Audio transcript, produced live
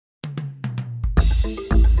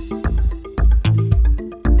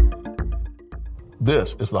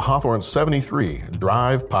This is the Hawthorne 73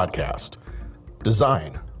 DRIVE podcast.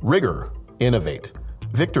 Design, rigor, innovate,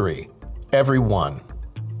 victory, everyone.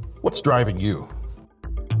 What's driving you?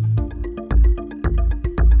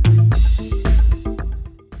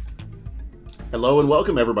 Hello and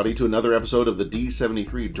welcome everybody to another episode of the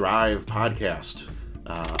D73 DRIVE podcast.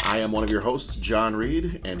 I am one of your hosts, John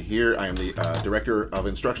Reed, and here I am the Director of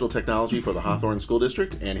Instructional Technology for the Hawthorne School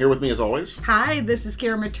District, and here with me as always. Hi, this is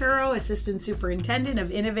Karen Maturo, Assistant Superintendent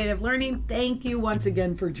of Innovative Learning. Thank you once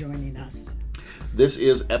again for joining us. This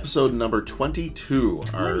is episode number 22.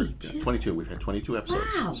 22. We've had 22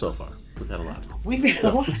 episodes so far. We've had a lot.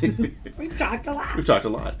 We've talked a lot. We've talked a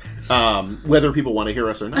lot. Whether people want to hear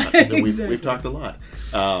us or not, Exactly. we've talked a lot.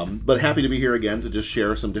 But happy to be here again to just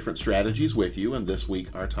share some different strategies with you. And this week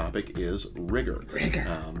our topic is rigor.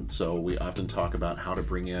 So we often talk about how to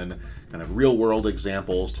bring in kind of real world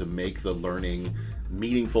examples to make the learning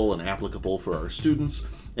meaningful and applicable for our students.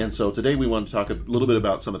 And so today we want to talk a little bit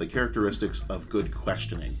about some of the characteristics of good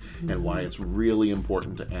questioning and why it's really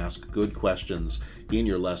important to ask good questions in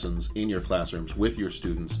your lessons, in your classrooms, with your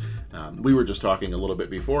students. We were just talking a little bit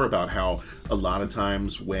before about how a lot of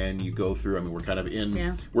times when you go through, we're kind of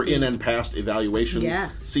we're in and past evaluation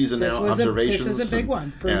season now, observations. This is a big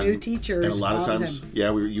one for new teachers. And a lot of times,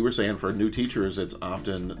 you were saying for new teachers, it's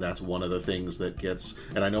often, that's one of the things that gets,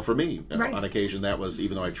 and I know for me, on occasion, that was,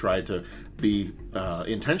 even though I tried to be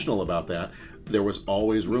intentional about that, there was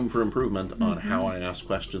always room for improvement on how I ask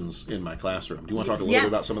questions in my classroom. Do you want to talk a little bit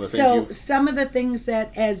about some of the things? So some of the things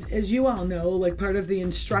that, as you all know, like part of the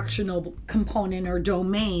instructional component or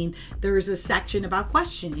domain, there's a section about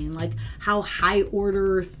questioning, like how high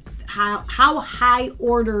ordered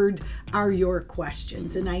are your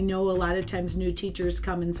questions? And I know a lot of times new teachers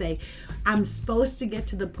come and say, I'm supposed to get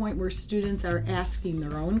to the point where students are asking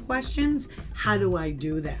their own questions. How do I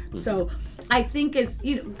do that? So I think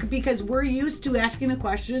because we're used to asking a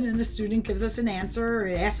question and the student gives us an answer, or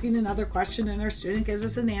asking another question and our student gives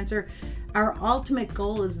us an answer. Our ultimate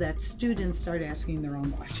goal is that students start asking their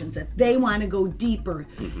own questions, that they want to go deeper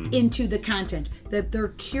into the content, that they're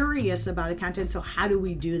curious about a content. So how do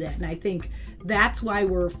we do that? And I think that's why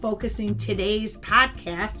we're focusing today's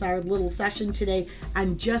podcast, our little session today,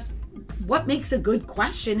 on just what makes a good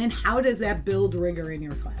question and how does that build rigor in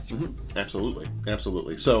your classroom?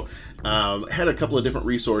 Absolutely. So had a couple of different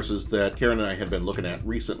resources that Karen and I had been looking at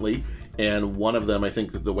recently, and one of them, I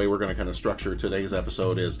think the way we're going to kind of structure today's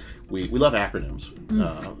episode is we love acronyms.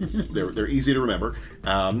 They're easy to remember,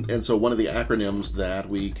 and so one of the acronyms that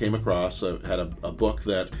we came across had a book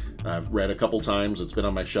that I've read a couple times. It's been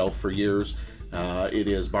on my shelf for years. It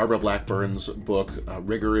is Barbara Blackburn's book,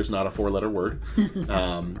 Rigor is Not a Four-Letter Word.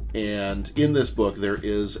 And in this book, there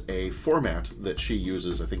is a format that she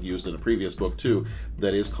uses, I think used in a previous book too,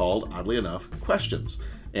 that is called, oddly enough, questions.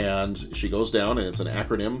 And she goes down, and it's an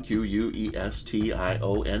acronym,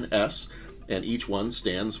 QUESTIONS, and each one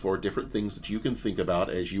stands for different things that you can think about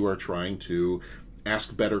as you are trying to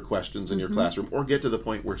ask better questions in your classroom, or get to the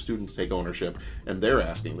point where students take ownership and they're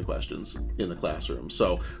asking the questions in the classroom.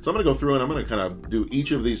 So I'm going to go through and I'm going to kind of do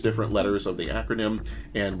each of these different letters of the acronym,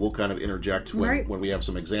 and we'll kind of interject when we have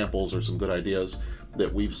some examples or some good ideas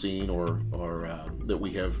that we've seen or that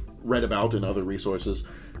we have read about in other resources.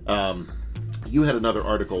 You had another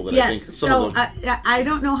article that I think I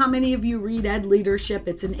don't know how many of you read Ed Leadership.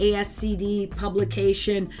 It's an ASCD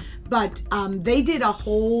publication, but they did a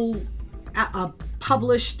whole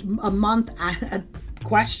published a month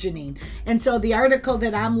questioning. And so the article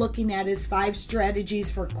that I'm looking at is 5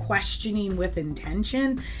 strategies for questioning with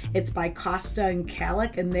intention. It's by Costa and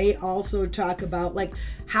Kalick, and they also talk about like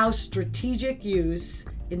how strategic use,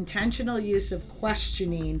 intentional use of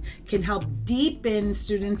questioning can help deepen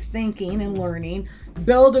students' thinking and learning,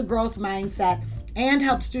 build a growth mindset, and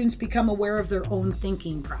help students become aware of their own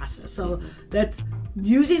thinking process. So that's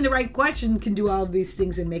using the right question can do all of these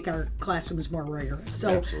things and make our classrooms more rigorous.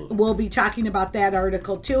 So we'll be talking about that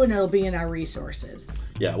article too, and it'll be in our resources.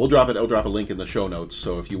 Yeah, we'll drop it. I'll drop a link in the show notes.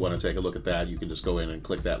 So if you want to take a look at that, you can just go in and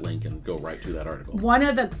click that link and go right to that article. One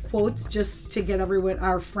of the quotes, just to get everyone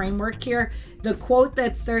our framework here, the quote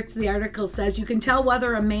that starts the article says, "You can tell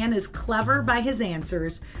whether a man is clever by his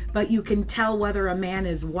answers, but you can tell whether a man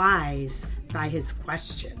is wise by his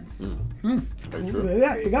questions." Very true.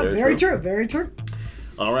 Yeah, you got very true. Very true.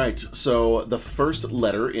 All right, so the first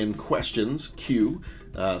letter in questions, Q,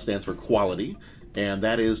 stands for quality, and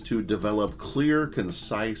that is to develop clear,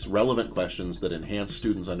 concise, relevant questions that enhance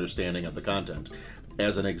students' understanding of the content.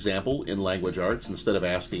 As an example, in language arts, instead of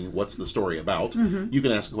asking, what's the story about, you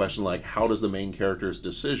can ask a question like, how does the main character's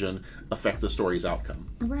decision affect the story's outcome?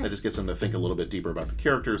 Right. That just gets them to think a little bit deeper about the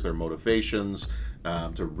characters, their motivations,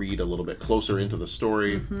 to read a little bit closer into the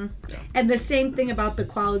story. Yeah. And the same thing about the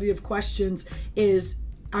quality of questions is,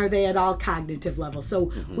 are they at all cognitive levels? So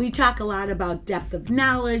we talk a lot about depth of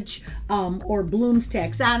knowledge, or Bloom's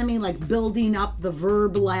taxonomy, like building up the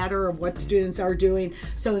verb ladder of what students are doing.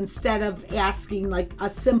 So instead of asking like a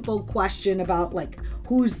simple question about like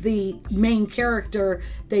who's the main character,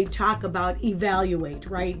 they talk about evaluate,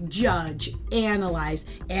 right? Judge, analyze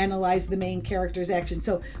the main character's action.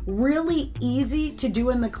 So really easy to do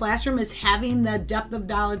in the classroom is having the depth of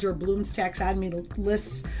knowledge or Bloom's taxonomy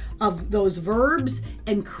lists of those verbs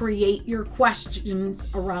and create your questions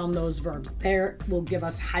around those verbs. There will give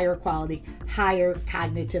us higher quality, higher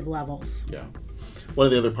cognitive levels. Yeah. One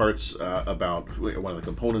of the other parts about one of the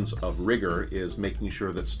components of Rigor is making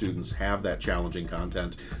sure that students have that challenging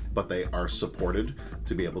content, but they are supported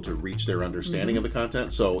to be able to reach their understanding of the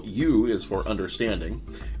content. So U is for understanding,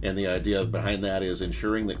 and the idea behind that is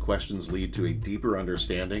ensuring that questions lead to a deeper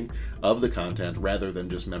understanding of the content rather than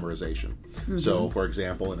just memorization. So, for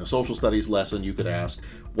example, in a social studies lesson, you could ask,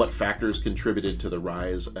 what factors contributed to the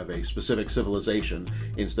rise of a specific civilization,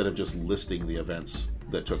 instead of just listing the events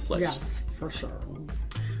that took place. Yes, for sure.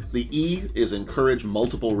 The E is encourage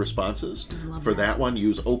multiple responses. For that one,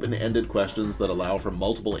 use open-ended questions that allow for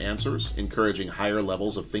multiple answers, encouraging higher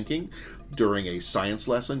levels of thinking. During a science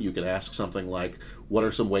lesson, you could ask something like, what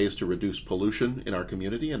are some ways to reduce pollution in our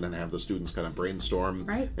community? And then have the students kind of brainstorm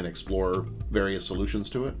and explore various solutions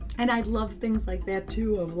to it. And I love things like that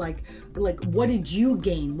too, of like what did you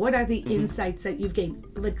gain? What are the insights that you've gained?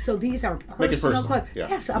 Like, so these are personal questions. Yeah.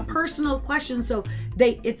 Yes, a personal question. So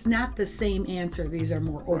it's not the same answer. These are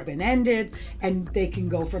more open-ended, and they can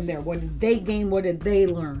go from there. What did they gain? What did they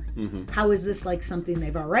learn? How is this like something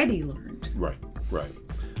they've already learned? Right.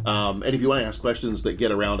 And if you want to ask questions that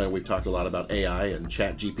get around, and we've talked a lot about AI and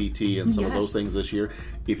Chat GPT and some of those things this year.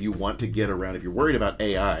 If you want to get around, if you're worried about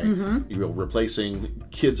AI, replacing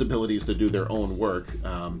kids' abilities to do their own work,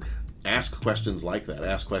 ask questions like that.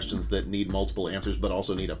 Ask questions that need multiple answers, but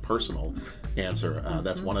also need a personal answer.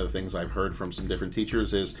 That's one of the things I've heard from some different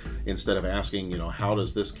teachers is, instead of asking, how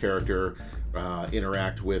does this character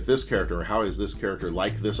interact with this character, or how is this character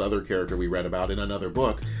like this other character we read about in another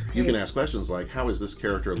book, you can ask questions like, how is this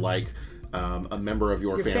character like a member of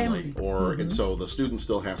your family? Or and so the student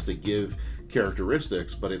still has to give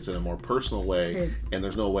characteristics, but it's in a more personal way, and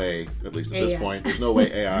there's no way, at least at this point, there's no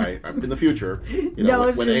way AI in the future,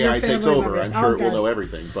 when AI takes over, I'm sure it will know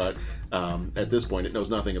everything, but at this point it knows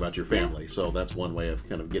nothing about your family. So that's one way of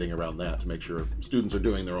kind of getting around that, to make sure students are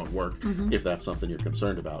doing their own work, if that's something you're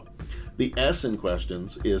concerned about. The S in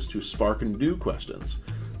questions is to spark new questions.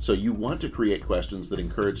 So you want to create questions that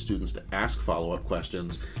encourage students to ask follow-up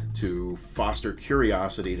questions, to foster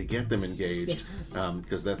curiosity, to get them engaged,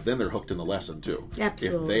 because then they're hooked in the lesson too.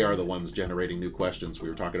 Absolutely. If they are the ones generating new questions. We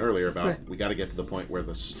were talking earlier about we got to get to the point where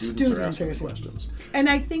the students are asking questions. And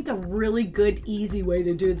I think a really good, easy way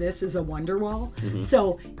to do this is a wonder wall.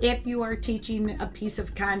 So if you are teaching a piece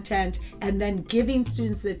of content and then giving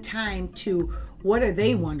students the time to, what are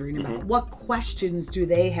they wondering about? What questions do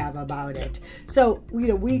they have about it? So,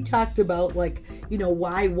 we talked about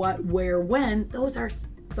why, what, where, when. Those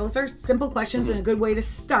are simple questions and a good way to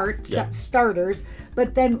start, starters.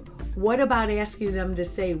 But then what about asking them to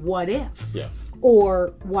say, what if?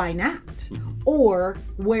 Or why not? Or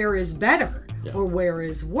where is better? Or where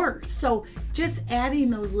is worse? So just adding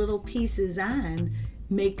those little pieces on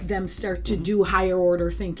make them start to do higher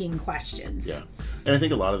order thinking questions. And I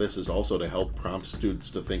think a lot of this is also to help prompt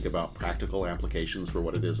students to think about practical applications for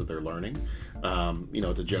what it is that they're learning,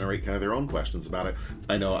 to generate kind of their own questions about it.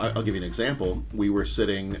 I know, I'll give you an example. We were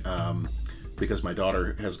sitting, because my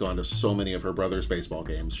daughter has gone to so many of her brother's baseball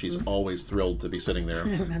games. She's always thrilled to be sitting there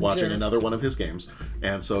watching another one of his games.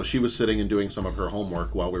 And so she was sitting and doing some of her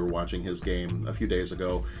homework while we were watching his game a few days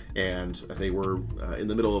ago. And they were in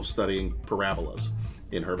the middle of studying parabolas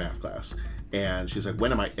in her math class. And she's like,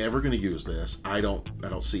 when am I ever going to use this? I don't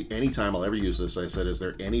see any time I'll ever use this. I said, is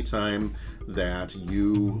there any time that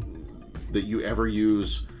you ever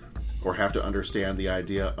use or have to understand the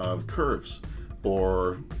idea of curves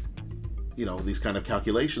or these kind of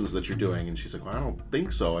calculations that you're doing? And she's like, well, I don't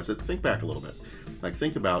think so. I said, think back a little bit. Like,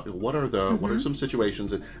 think about what are some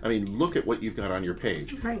situations that, look at what you've got on your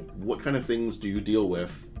page. What kind of things do you deal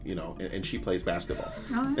with? And she plays basketball.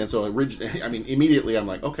 And so immediately I'm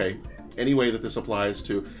like, okay, any way that this applies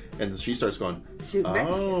to, and she starts going,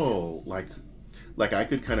 like I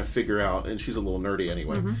could kind of figure out, and she's a little nerdy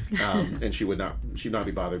anyway, and she'd not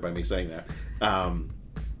be bothered by me saying that.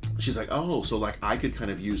 She's like, oh, so like I could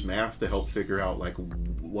kind of use math to help figure out like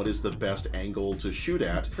what is the best angle to shoot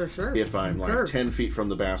at. For sure. If I'm like 10 feet from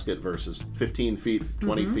the basket versus 15 feet,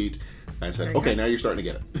 20 feet. And I said, okay, now you're starting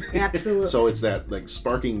to get it. Absolutely. So it's that like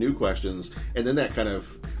sparking new questions, and then that kind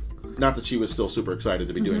of, not that she was still super excited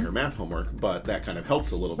to be doing her math homework, but that kind of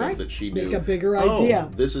helped a little bit, that she knew. Make a bigger idea.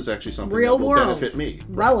 This is actually something Real that will world benefit me.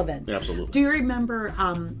 Relevant. Right. Absolutely. Do you remember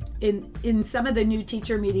in some of the new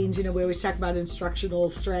teacher meetings, we always talk about instructional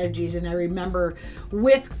strategies, and I remember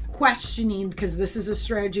with questioning, because this is a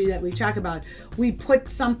strategy that we talk about, we put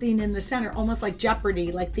something in the center, almost like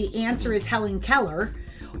Jeopardy, like the answer is Helen Keller.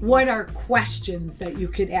 What are questions that you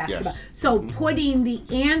could ask about? So putting the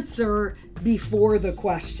answer before the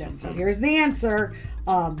question. So here's the answer,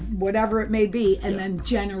 whatever it may be, and then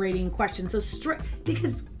generating questions. So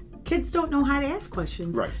because kids don't know how to ask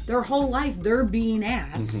questions. Right. Their whole life they're being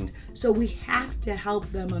asked. So we have to help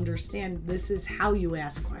them understand this is how you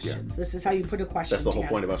ask questions. This is how you put a question That's the whole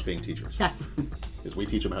together. point of us being teachers. Yes. Is we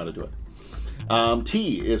teach them how to do it.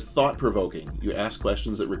 T is thought-provoking. You ask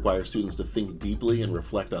questions that require students to think deeply and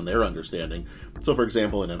reflect on their understanding. So, for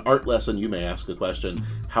example, in an art lesson, you may ask a question,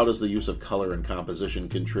 how does the use of color and composition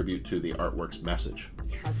contribute to the artwork's message?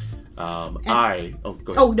 Yes. Go ahead.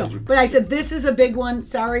 Oh, no. But I said this is a big one,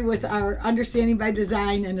 with our understanding by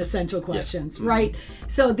design and essential questions, right?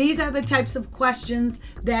 So these are the types of questions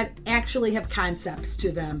that actually have concepts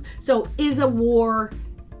to them. So is a war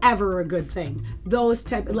ever a good thing? Those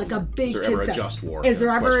type, like a big Is there ever concept. a just war? Is there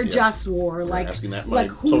ever a question, just war? Like asking that in my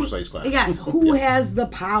social studies class. Yes, who has the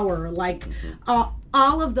power? Like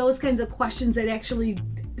all of those kinds of questions that actually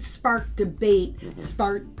spark debate,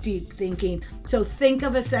 spark deep thinking. So think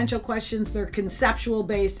of essential questions. They're conceptual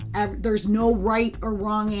based. There's no right or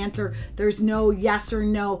wrong answer. There's no yes or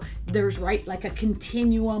no. There's like a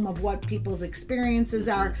continuum of what people's experiences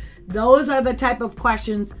are. Those are the type of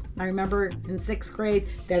questions, I remember in 6th grade,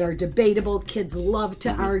 that are debatable. Kids love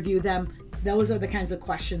to argue them. Those are the kinds of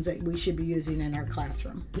questions that we should be using in our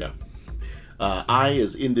classroom. Yeah. I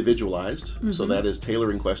is individualized, so that is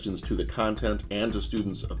tailoring questions to the content and to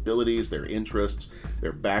students' abilities, their interests,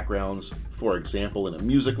 their backgrounds. For example, in a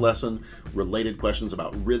music lesson, related questions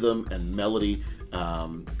about rhythm and melody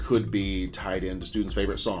could be tied into students'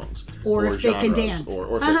 favorite songs. Or if genres, they can dance.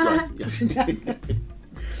 Or if they can.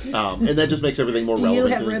 And that just makes everything more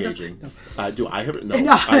relevant and engaging. Do I have no,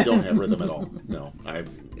 no, I don't have rhythm at all. No,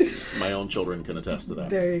 my own children can attest to that.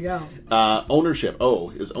 There you go. Ownership.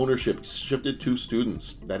 Is ownership shifted to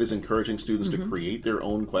students? That is encouraging students to create their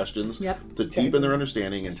own questions, to deepen their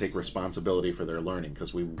understanding and take responsibility for their learning,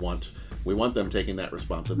 because we want them taking that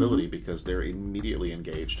responsibility because they're immediately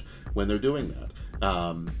engaged when they're doing that.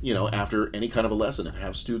 After any kind of a lesson,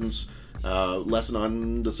 have students lesson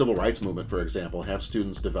on the civil rights movement, for example, have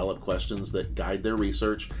students develop questions that guide their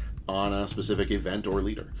research on a specific event or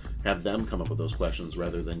leader. Have them come up with those questions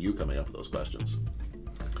rather than you coming up with those questions.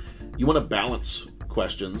 You want to balance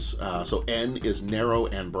questions. So N is narrow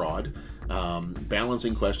and broad.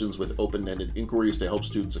 Balancing questions with open-ended inquiries to help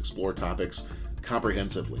students explore topics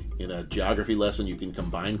comprehensively. In a geography lesson, you can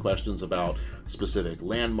combine questions about specific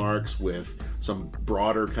landmarks with some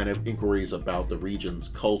broader kind of inquiries about the region's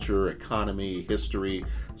culture, economy, history.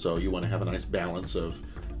 So you want to have a nice balance of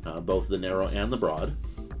both the narrow and the broad.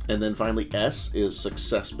 And then finally, S is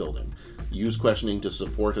success building. Use questioning to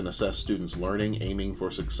support and assess students' learning, aiming for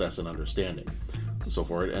success and understanding. So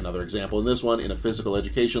for another example in this one, in a physical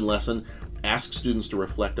education lesson, ask students to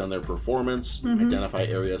reflect on their performance, identify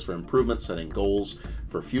areas for improvement, setting goals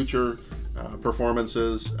for future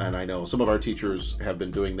performances. And I know some of our teachers have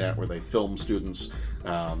been doing that, where they film students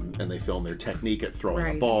and they film their technique at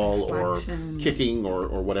throwing a ball or kicking or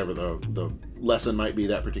whatever the lesson might be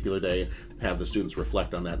that particular day. Have the students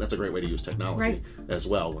reflect on that. That's a great way to use technology as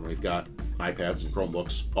well. When we've got iPads and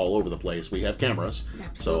Chromebooks all over the place, we have cameras.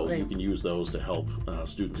 So you can use those to help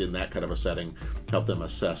students in that kind of a setting, help them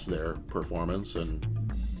assess their performance and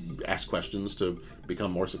ask questions to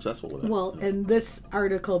become more successful with it. Well, and this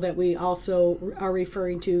article that we also are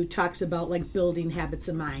referring to talks about like building habits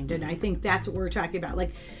of mind. And I think that's what we're talking about.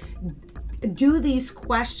 Like, do these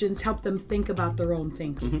questions help them think about their own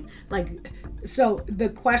thinking? Like, so the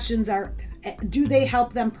questions are, do they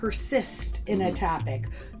help them persist in a topic?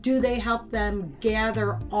 Do they help them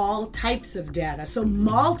gather all types of data? So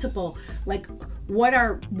multiple, like, what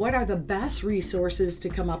are the best resources to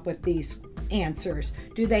come up with these answers?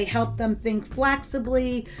 Do they help them think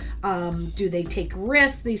flexibly? Do they take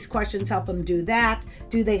risks? These questions help them do that.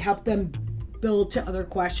 Do they help them build to other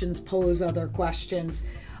questions, pose other questions?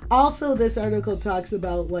 Also, this article talks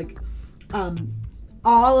about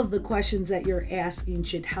all of the questions that you're asking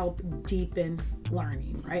should help deepen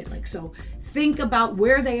learning, right? Like, so think about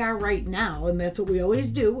where they are right now, and that's what we always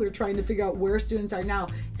do. We're trying to figure out where students are now,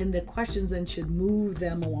 and the questions then should move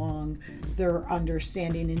them along their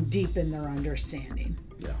understanding and deepen their understanding.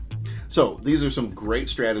 Yeah. So these are some great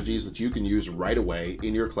strategies that you can use right away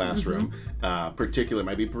in your classroom.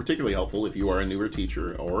 Might be particularly helpful if you are a newer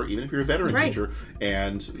teacher, or even if you're a veteran teacher.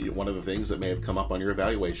 And one of the things that may have come up on your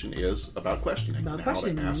evaluation is about questioning. How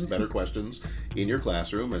to ask better questions in your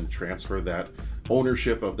classroom and transfer that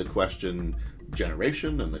ownership of the question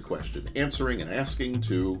generation and the question answering and asking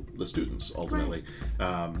to the students ultimately.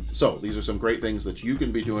 Right. So these are some great things that you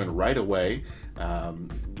can be doing right away.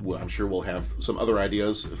 I'm sure we'll have some other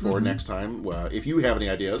ideas for next time. If you have any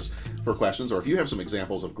ideas for questions, or if you have some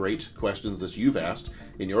examples of great questions that you've asked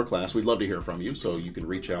in your class, we'd love to hear from you. So you can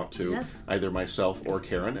reach out to either myself or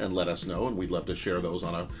Karen and let us know, and we'd love to share those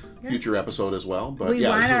on a future episode as well. But we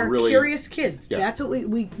want our curious kids. That's what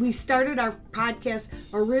we started our podcast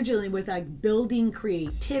originally with, like, building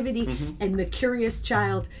creativity and the curious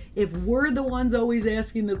child. If we're the ones always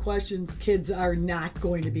asking the questions, kids are not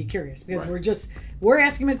going to be curious, because we're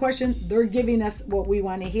asking them a question, they're giving us what we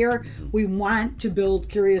want to hear. We want to build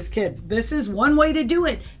curious kids. This is one way to do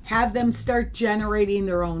it. Have them start generating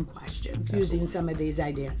their own questions using some of these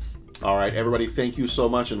ideas. All right, everybody, thank you so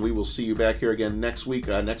much, and we will see you back here again next week.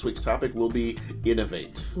 Next week's topic will be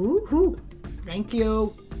Innovate. Woohoo! Thank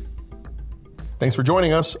you. Thanks for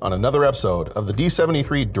joining us on another episode of the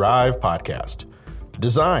D73 DRIVE podcast.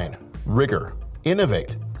 Design, rigor,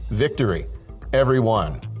 innovate, victory,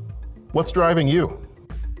 everyone. What's driving you?